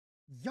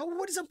Yo,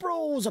 what is up,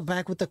 bros? I'm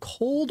back with the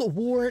Cold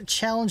War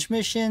challenge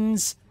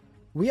missions.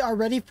 We are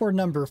ready for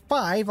number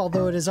 5,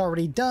 although it is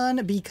already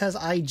done because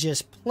I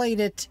just played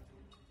it.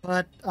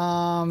 But,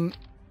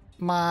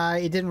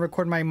 it didn't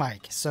record my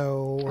mic,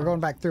 so we're going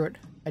back through it.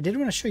 I did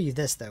want to show you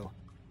this, though.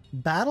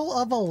 Battle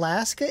of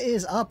Alaska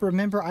is up.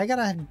 Remember, I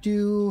gotta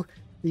do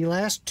the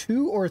last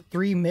 2 or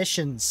 3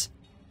 missions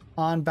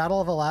on Battle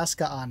of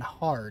Alaska on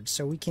hard,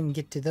 so we can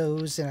get to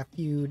those in a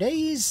few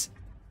days.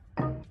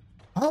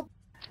 Oh.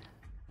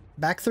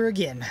 Back through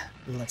again.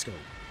 Let's go.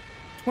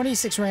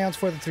 26 rounds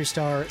for the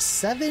 3-star,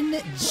 7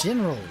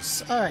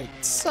 generals. Alright,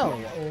 so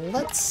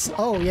let's...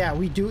 Oh yeah,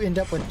 we do end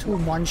up with 2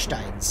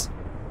 Mansteins.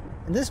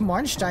 And this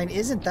Manstein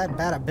isn't that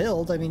bad a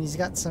build. I mean, he's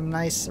got some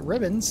nice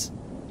ribbons.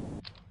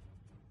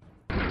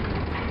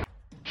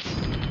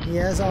 He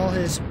has all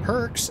his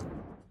perks.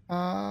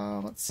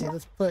 Let's see,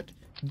 let's put...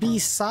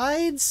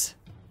 Besides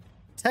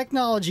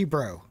Technology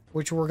Bro,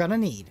 which we're gonna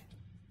need.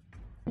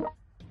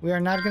 We are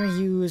not going to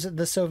use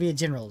the Soviet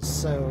generals,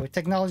 so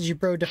Technology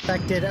Bro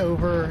defected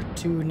over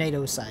to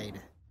NATO side.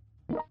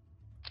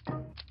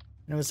 And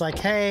it was like,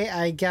 hey,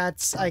 I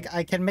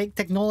can make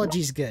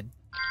technologies good.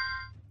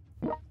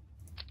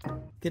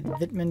 Get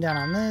Wittmann down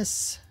on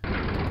this.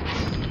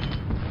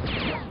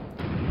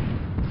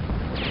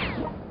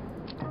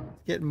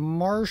 Get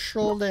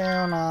Marshall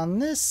down on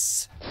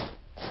this.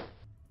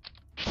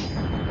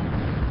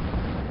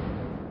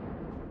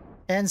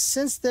 And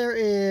since there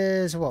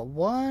is, what,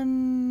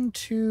 1,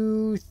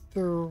 2,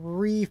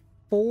 3,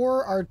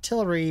 4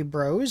 artillery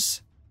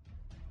bros.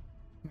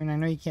 I mean, I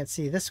know you can't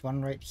see this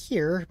one right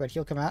here, but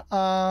he'll come out.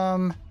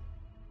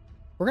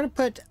 We're going to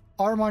put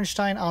our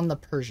Manstein on the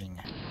Pershing.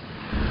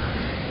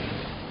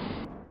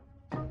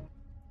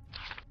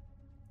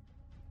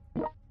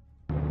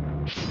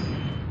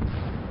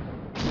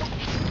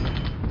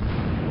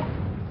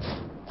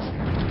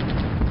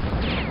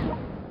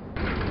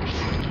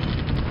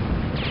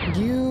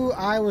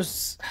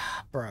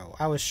 Bro,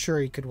 I was sure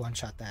he could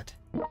one-shot that.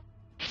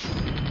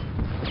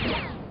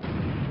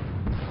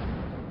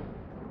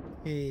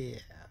 Yeah,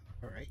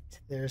 alright.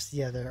 There's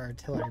the other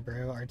artillery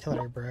bro,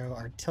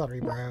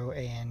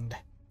 and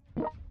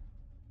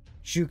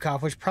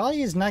Zhukov, which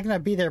probably is not going to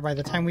be there by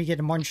the time we get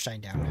a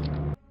Manstein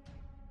down.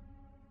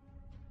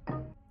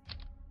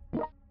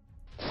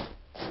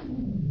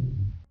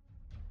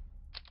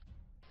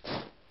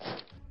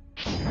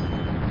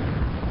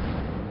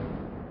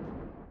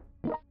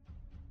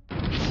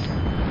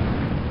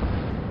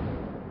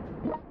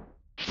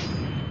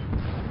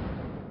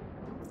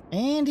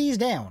 And he's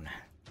down.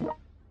 Can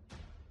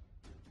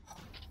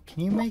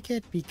you make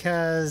it?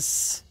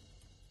 Because...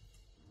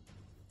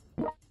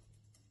 how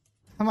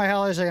my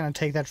hell is I going to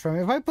take that from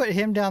him? If I put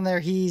him down there,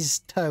 he's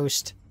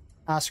toast.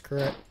 Ah, screw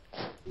it.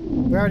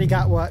 We already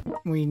got what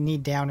we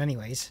need down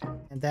anyways.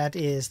 And that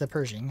is the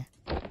Pershing.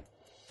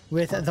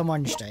 With the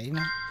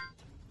Manstein.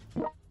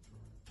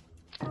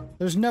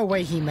 There's no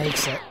way he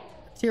makes it.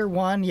 Tier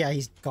 1, yeah,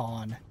 he's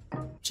gone.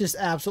 Just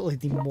absolutely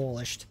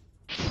demolished.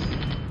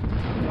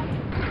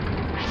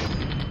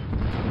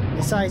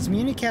 Besides,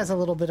 Munich has a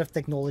little bit of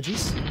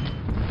technologies.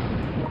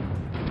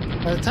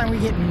 By the time we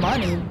get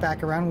money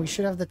back around, we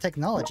should have the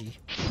technology.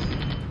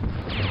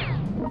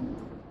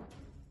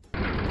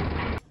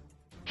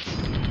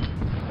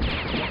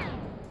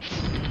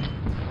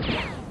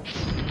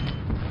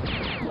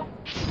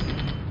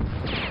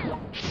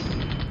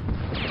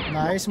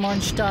 Nice,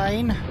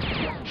 Manstein.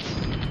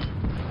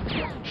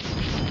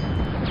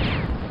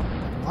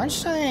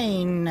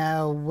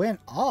 Manstein went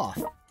off.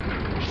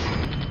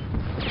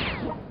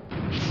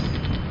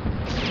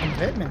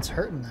 Wittmann's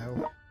hurting,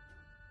 though.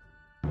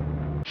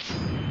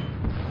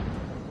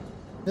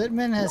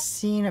 Wittmann has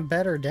seen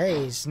better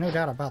days, no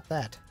doubt about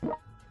that.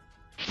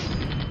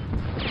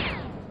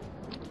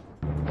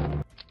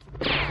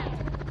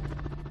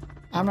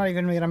 I'm not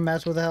even gonna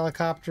mess with the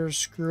helicopters,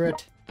 screw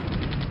it.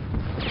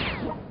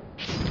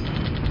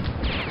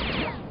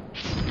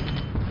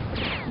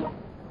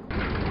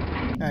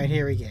 Alright,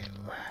 here we go.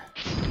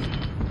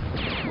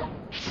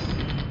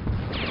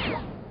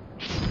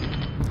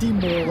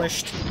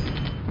 Demolished.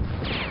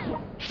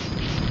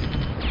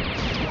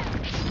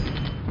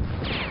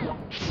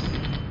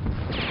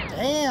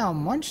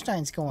 Damn,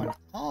 Manstein's going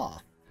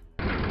off.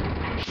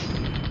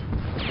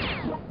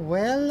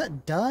 Well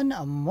done,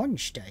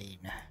 Manstein.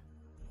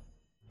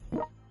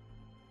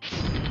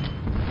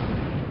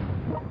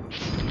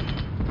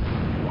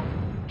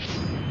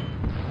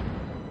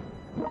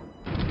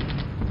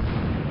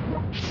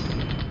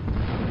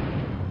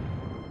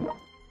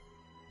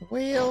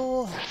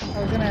 Well,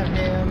 I was gonna have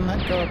him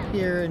go up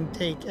here and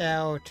take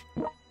out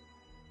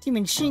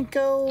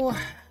Timonenko.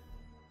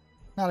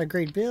 Not a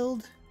great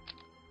build.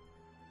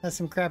 Has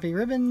some crappy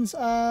ribbons.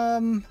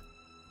 I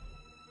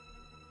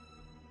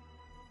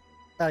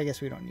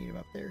guess we don't need him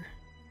up there.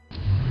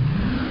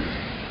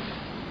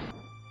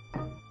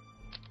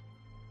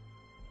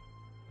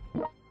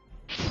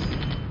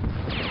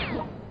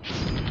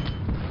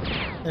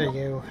 There you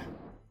go.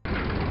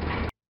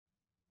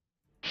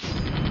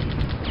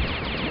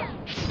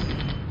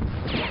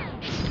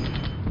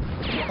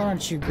 Why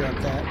don't you grab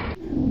that?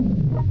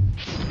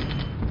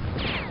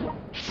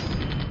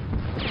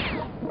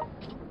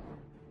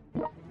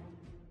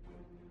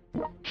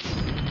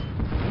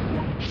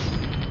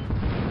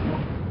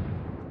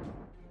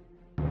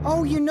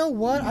 Oh, you know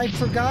what? I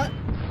forgot.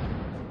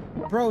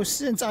 Bro,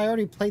 since I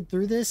already played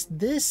through this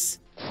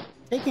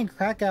taking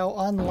Krakow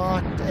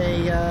unlocked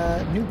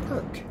a new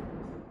perk.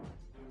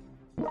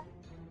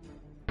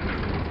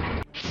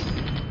 I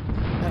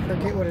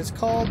forget what it's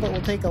called, but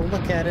we'll take a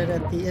look at it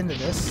at the end of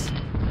this.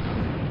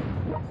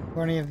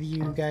 For any of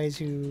you guys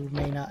who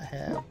may not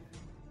have.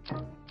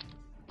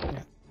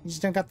 Yeah. You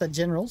just don't got the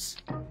generals.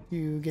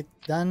 You get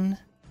done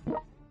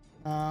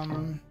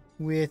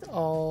with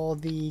all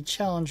the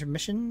challenge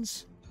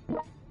missions.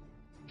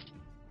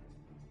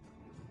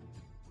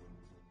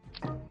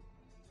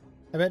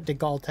 I bet De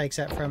Gaulle takes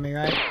that from me,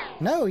 right?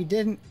 No, he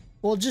didn't.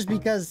 Well, just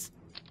because...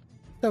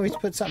 So he's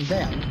put something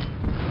down.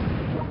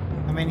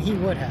 I mean, he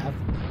would have.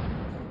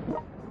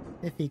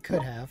 If he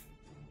could have.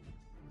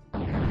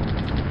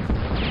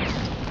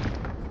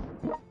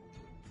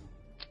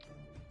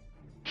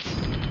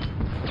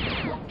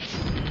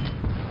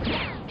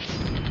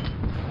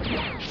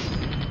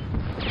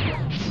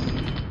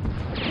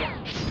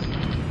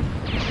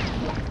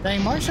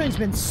 Dang, Marshall's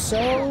been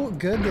so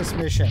good this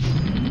mission.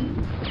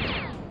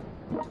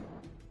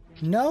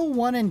 No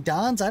one and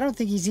dones. I don't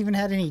think he's even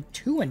had any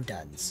 2 and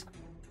dones.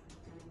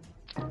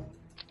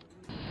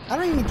 I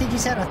don't even think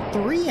he's had a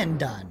 3 and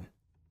done.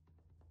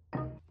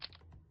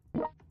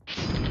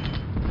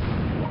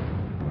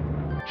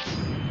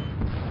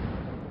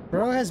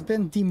 Bro has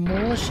been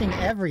demolishing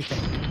everything.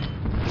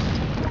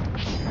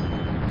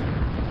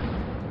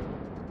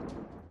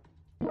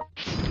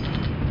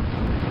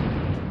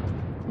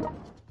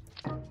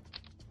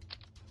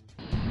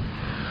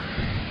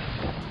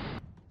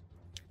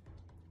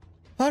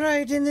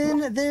 Alright, and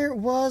then there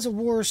was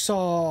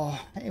Warsaw,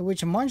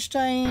 which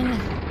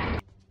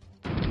Munstein,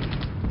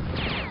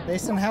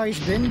 based on how he's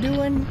been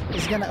doing,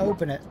 is gonna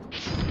open it.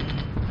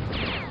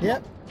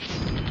 Yep.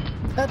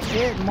 That's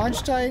it.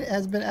 Munstein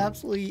has been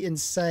absolutely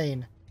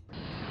insane.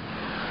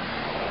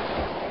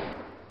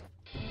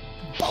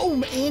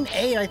 Boom! In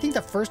 8. I think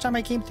the first time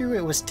I came through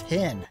it was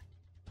 10.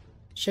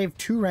 Shaved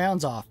 2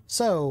 rounds off.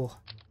 So,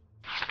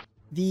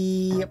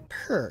 the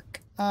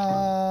perk.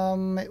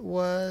 It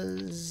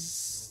was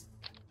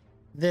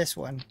this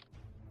one.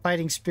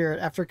 Fighting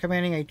Spirit. After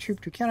commanding a troop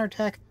to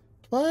counterattack,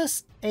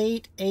 plus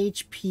 8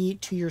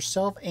 HP to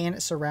yourself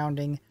and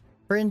surrounding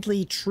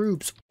friendly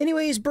troops.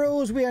 Anyways,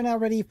 bros, we are now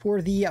ready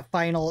for the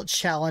final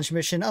challenge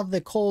mission of the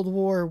Cold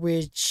War,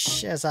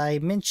 which, as I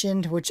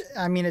mentioned, which,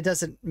 I mean, it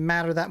doesn't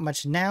matter that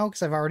much now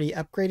because I've already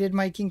upgraded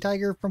my King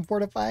Tiger from 4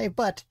 to 5,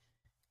 but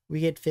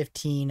we get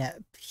 15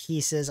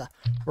 pieces.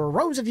 For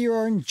those of you who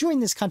are enjoying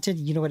this content,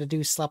 you know what to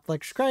do. Slap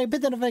like, subscribe,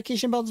 hit the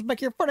notification bell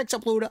back here for next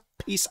upload.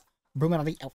 Peace. Bruchminati out.